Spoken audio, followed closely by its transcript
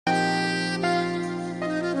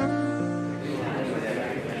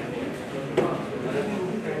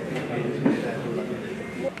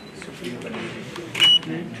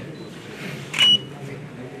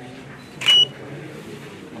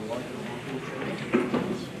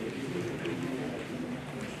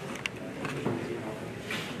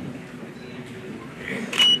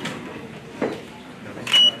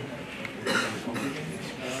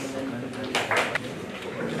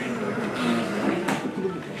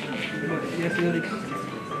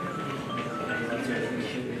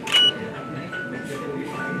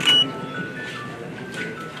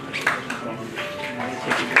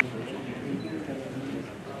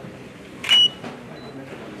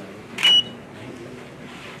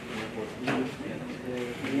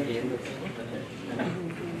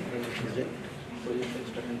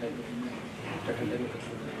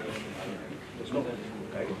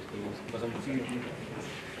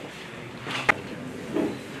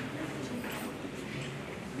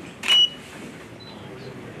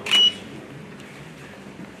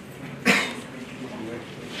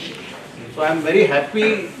So I am very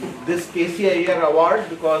happy this KC Iyer award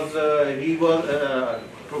because he was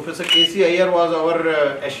Professor KC Iyer was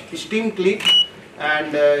our esteemed colleague,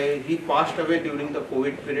 and he passed away during the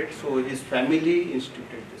COVID period. So his family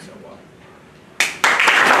instituted this award.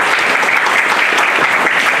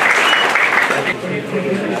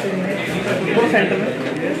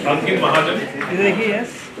 अंकित महाजन इधर देखिए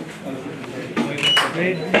yes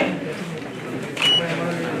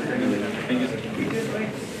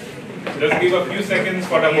just give a few seconds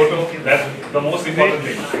for the photo. That's the most important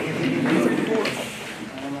thing.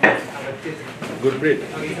 Gurpreet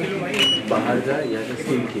बाहर जा या तो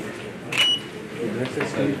steel की इधर से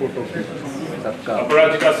steel photo सबका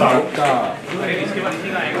अपराजिता साहब सबका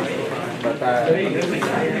बता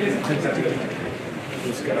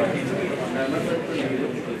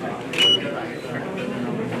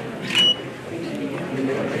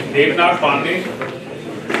देवनाथ पांडे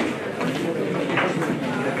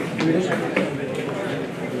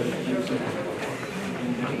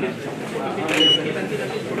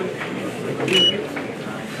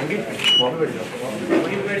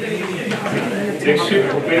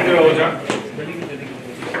दीक्षित उपेंद्र ओझा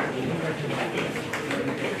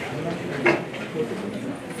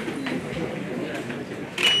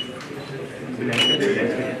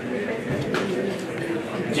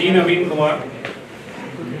जी नवीन कुमार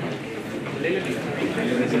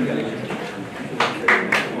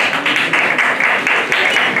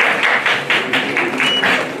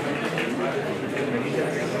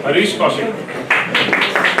हरीश कौशिक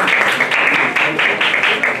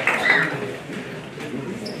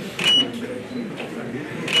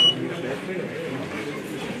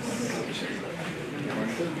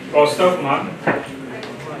कौस्तव मान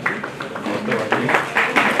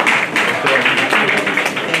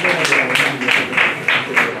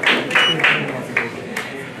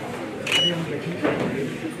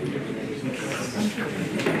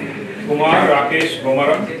कुमार राकेश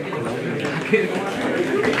गोमरा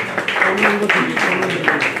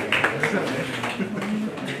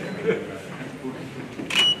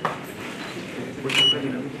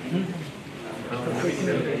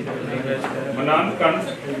मनान कंठ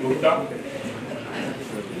गुप्ता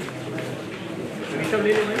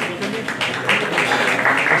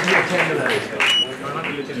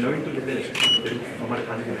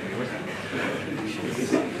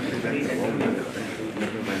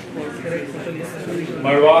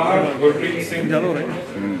मरवाहा गुरप्रीत सिंह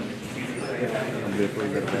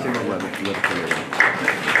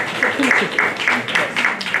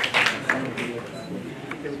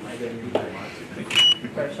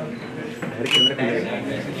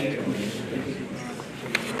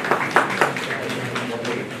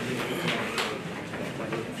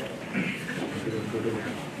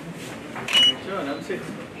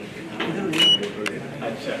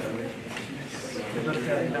अच्छा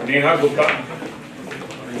नेहा गुप्ता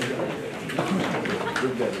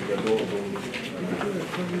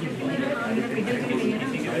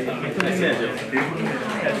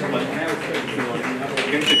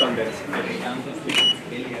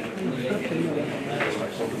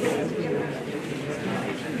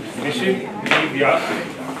निशित व्यास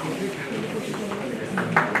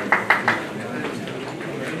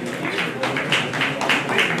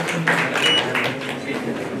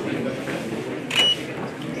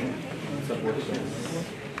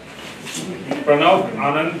प्रणव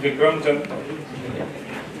आनंद विक्रम चंद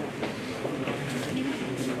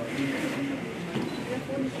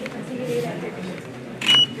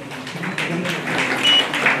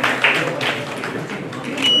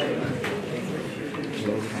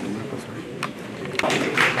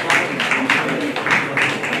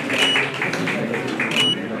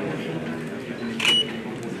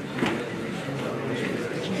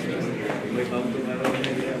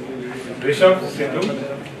Rishabh Sindhu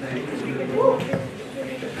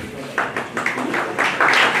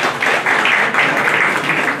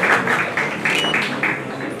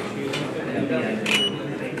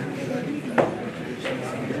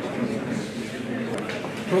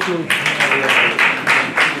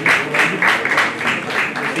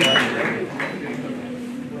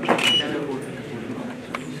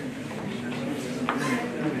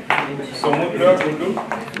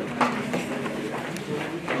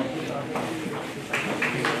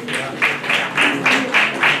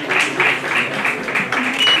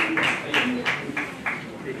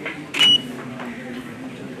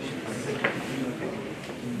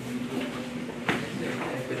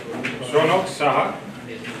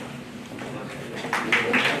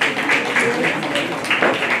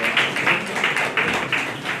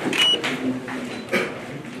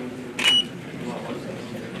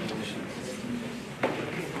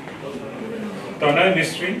Pranay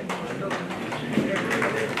Mistry.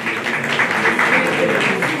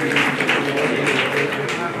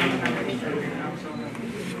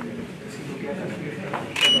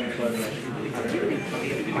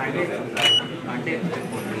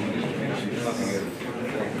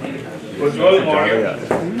 Ujjwal Maurya.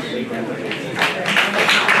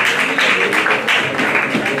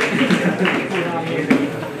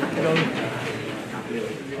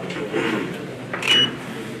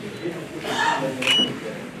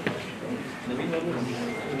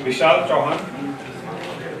 Vishal Chauhan.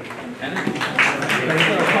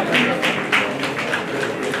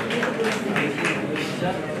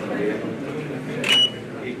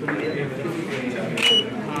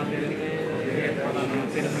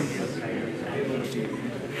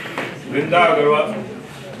 Vrinda Agarwal.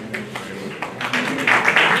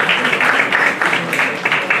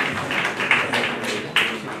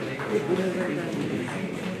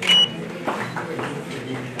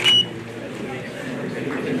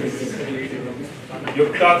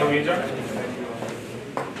 Yukta Dhameja.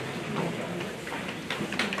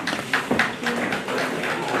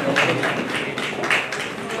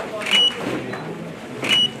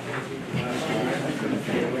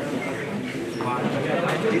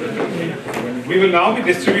 We will now be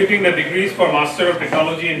distributing the degrees for Master of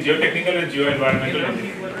Technology in Geotechnical and Geoenvironmental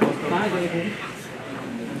Engineering.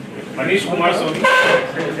 Anish Kumar Soni.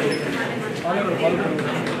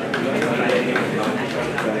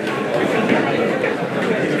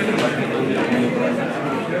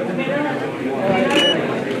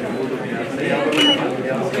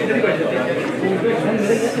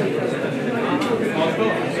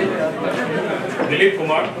 Dilip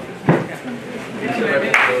Kumar.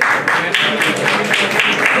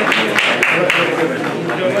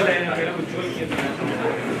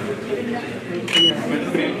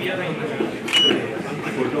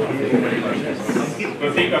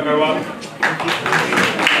 Pratik Agarwal.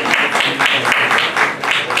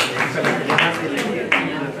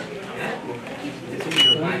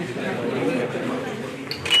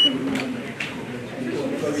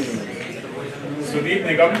 Sudeep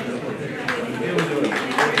Nigam.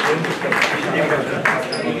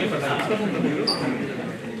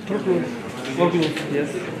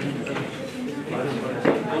 Yes.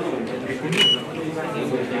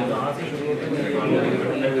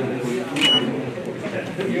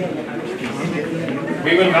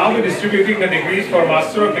 We will now be distributing the degrees for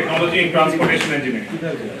Master of Technology in Transportation Engineering.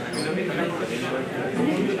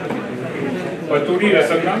 Paturi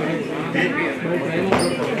Rasanna.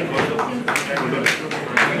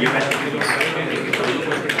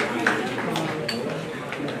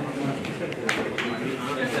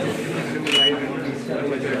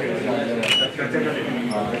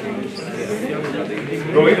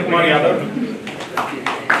 Rohit Kumar Yadav.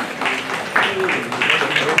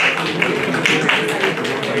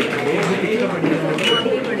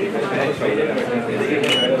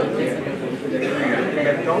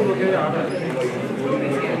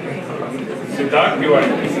 Siddharth Tiwari.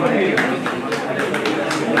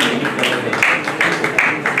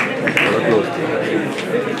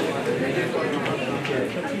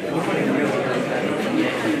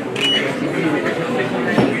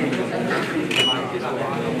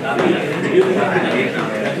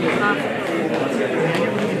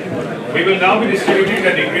 We will now be distributing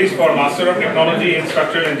the degrees for Master of Technology in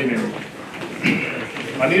Structural Engineering.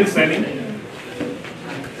 Anil Saini.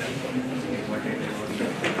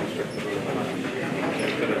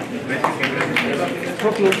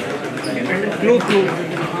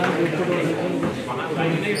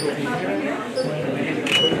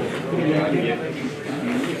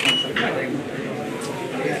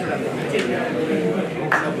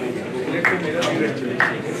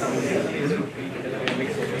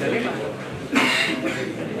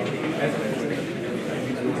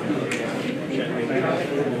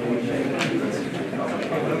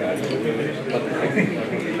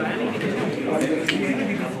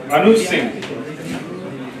 Anuj Singh.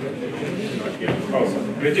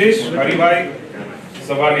 Brijesh Haribhai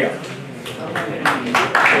Savalia.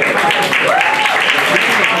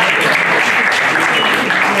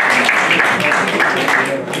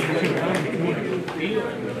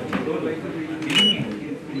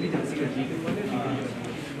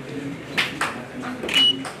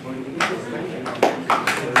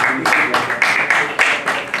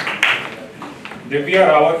 Divya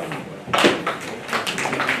Rawat.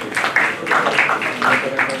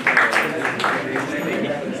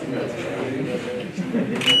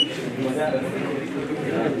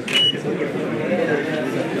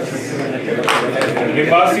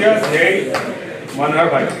 Libasia Jay Manhar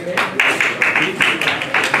Bhai.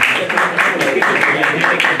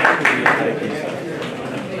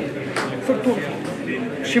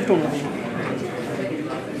 Shift होगा।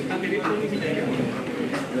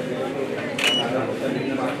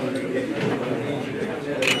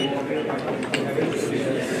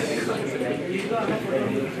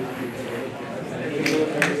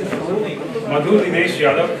 मधु दिनेश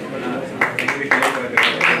यादव,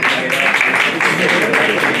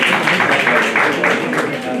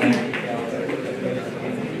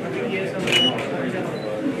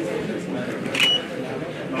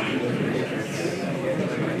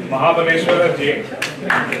 महाबलेश्वर जे,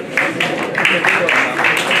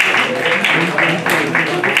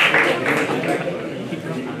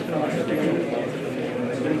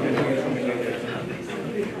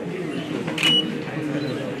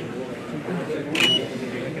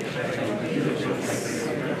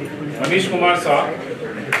 मनीष कुमार शाह,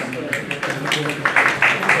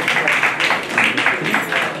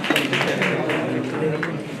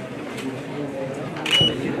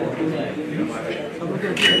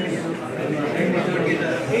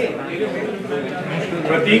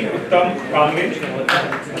 प्रतीक उत्तम कांगड़े,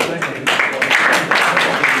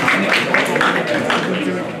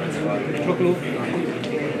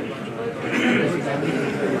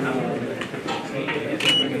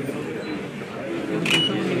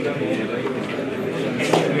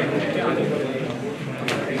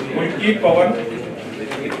 मुल्की पवन,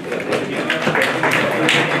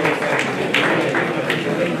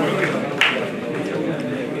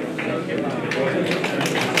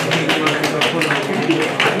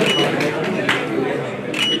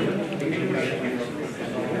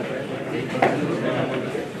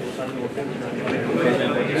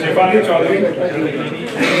 Shifali Chaudhary,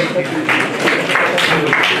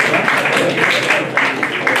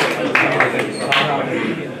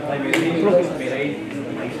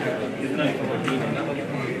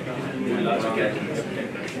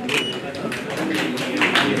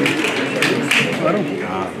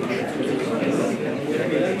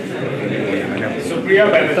 Supriya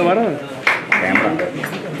Banerjee,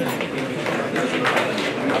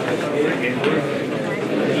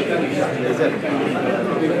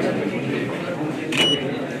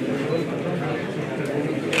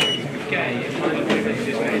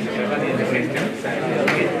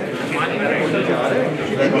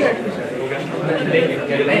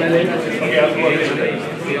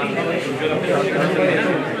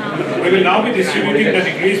 We will now be distributing the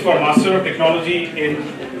degrees for Master of Technology in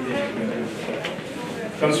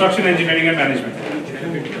Construction Engineering and Management.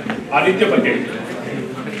 Aditya Patel.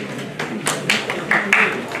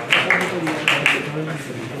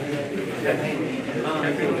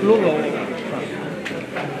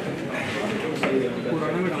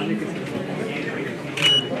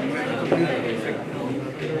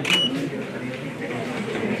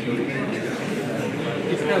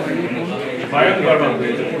 Mayank Verma.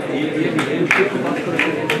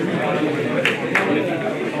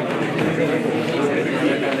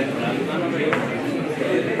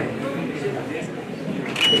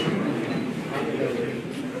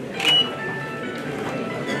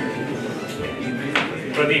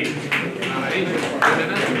 Pradeep.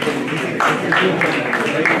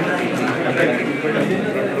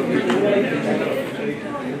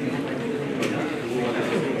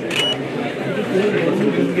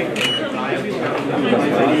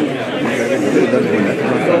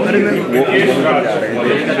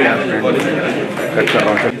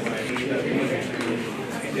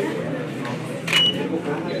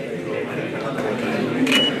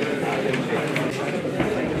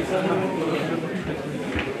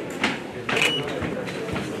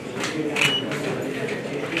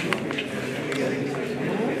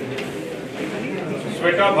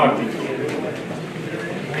 Sweta Bharti.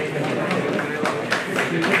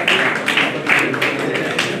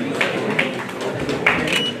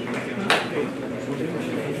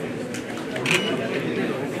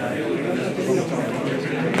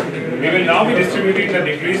 We will now be distributing the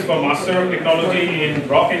degrees for Master of Technology in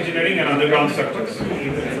Rock Engineering and Underground Structures.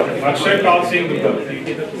 Akshay Pal Singh Gupta.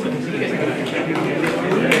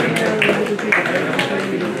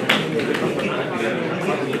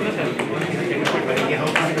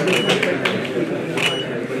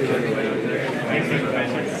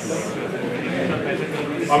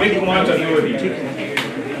 Amit Kumar Chaturvedi.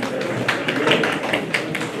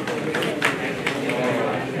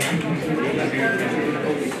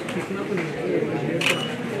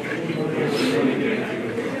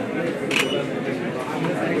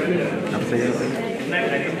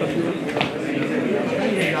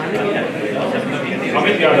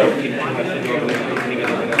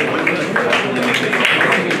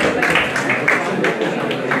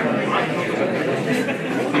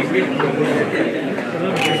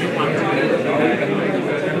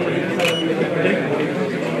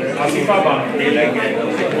 Asifa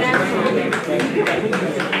Banu.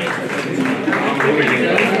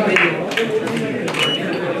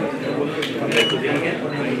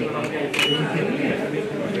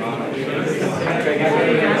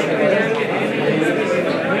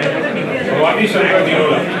 Bhavani Shankar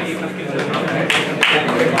Dirola.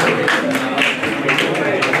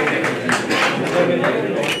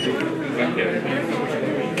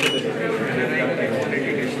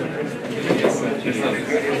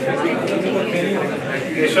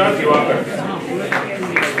 Kesha Diwakar.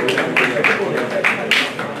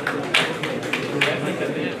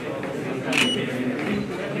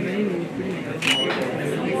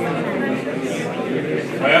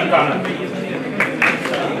 Mayank Anand.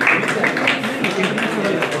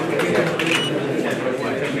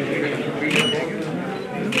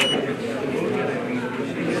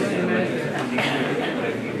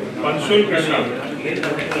 Panshul Krishna.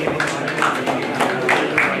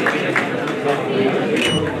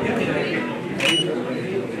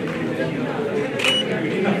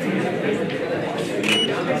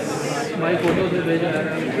 भाई photo से भेजा है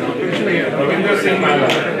रविंद्र सिंह महला.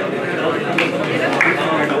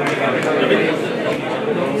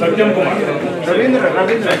 सत्यम Kumar. Ravindra.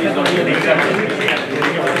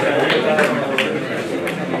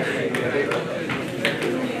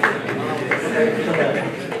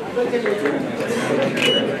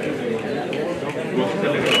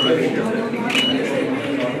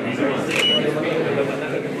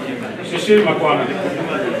 Shishir Makwana.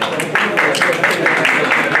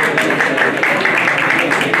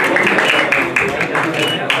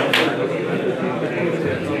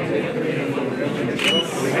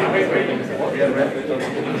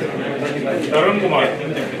 Tarun Kumar.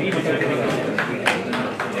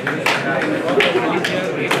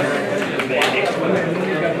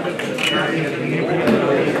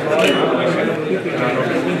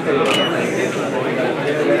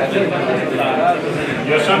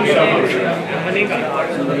 Yasham Sharma.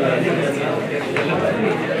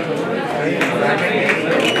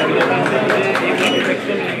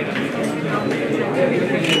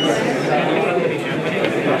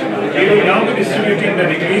 We will now be distributing the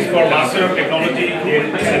degrees for Master of Technology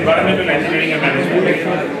in Environmental Engineering and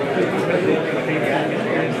Management.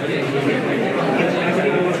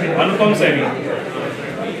 Anupam Saini.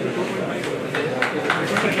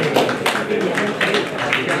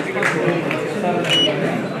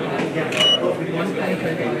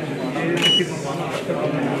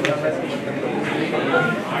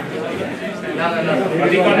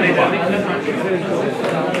 Adhika Neva.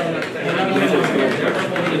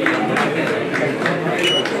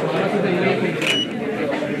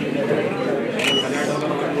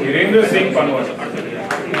 Virendra Singh Panwar.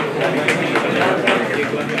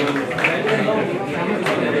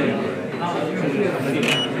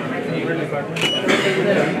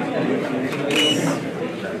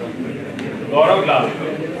 Gaurav Lal.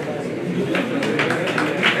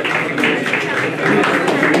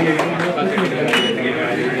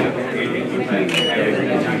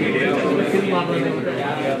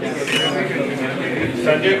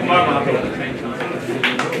 Sanjay Kumar Mahato.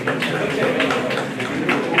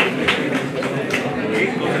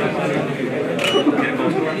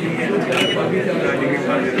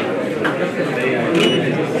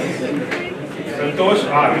 Santosh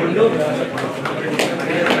R.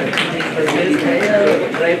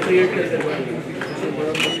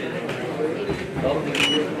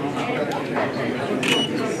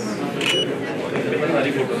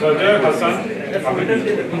 Sajjad Hassan Abidi.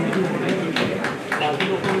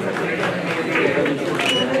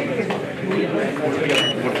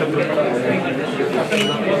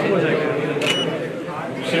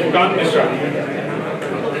 Shivkant Mishra.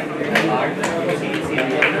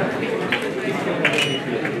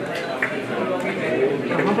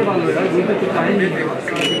 कहाँ पर डाल बेटा ये तो कुछ आए नहीं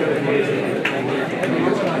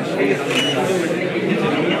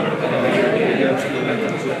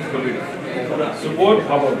Subodh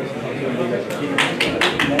Bhavat.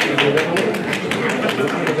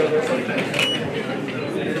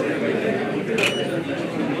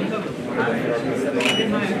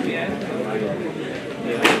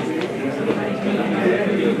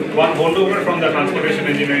 One holdover from the Transportation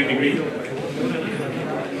Engineering degree.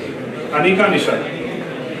 Anika Nishad.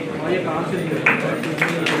 ये कहाँ से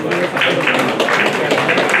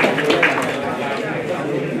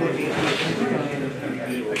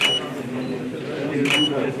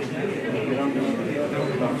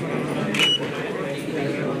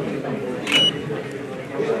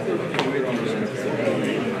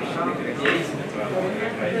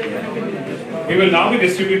We will now be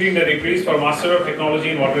distributing the degrees for Master of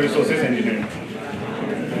Technology in Water Resources Engineering.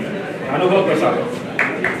 Anubhav Prasad.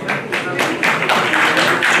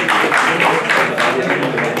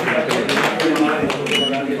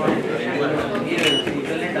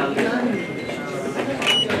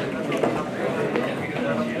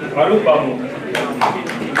 Arup Babu.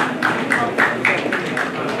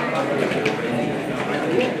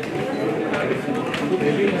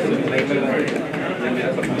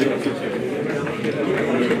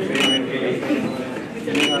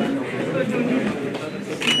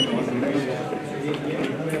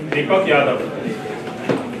 Deepak Yadav.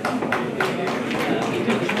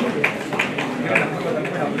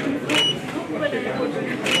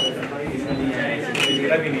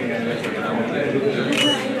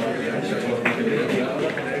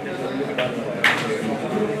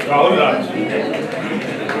 Rahul Raj.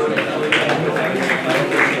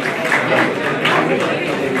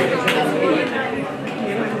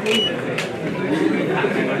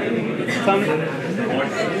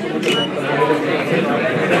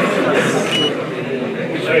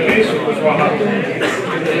 Shailesh Kushwaha.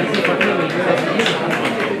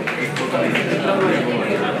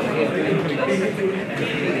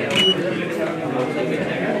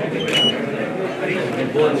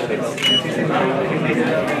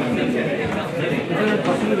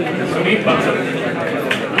 Sumit Bansal.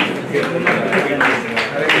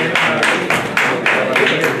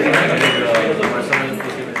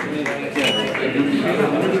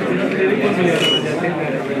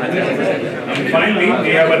 And finally, we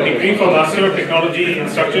have a degree for Master of Technology in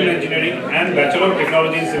Structural Engineering and Bachelor of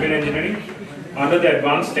Technology in Civil Engineering under the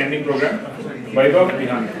Advanced Standing Program, Vaibhav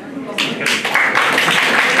Bihani.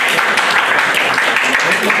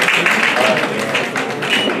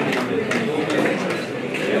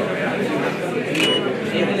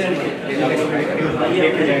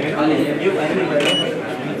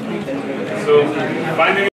 So,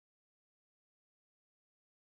 finally,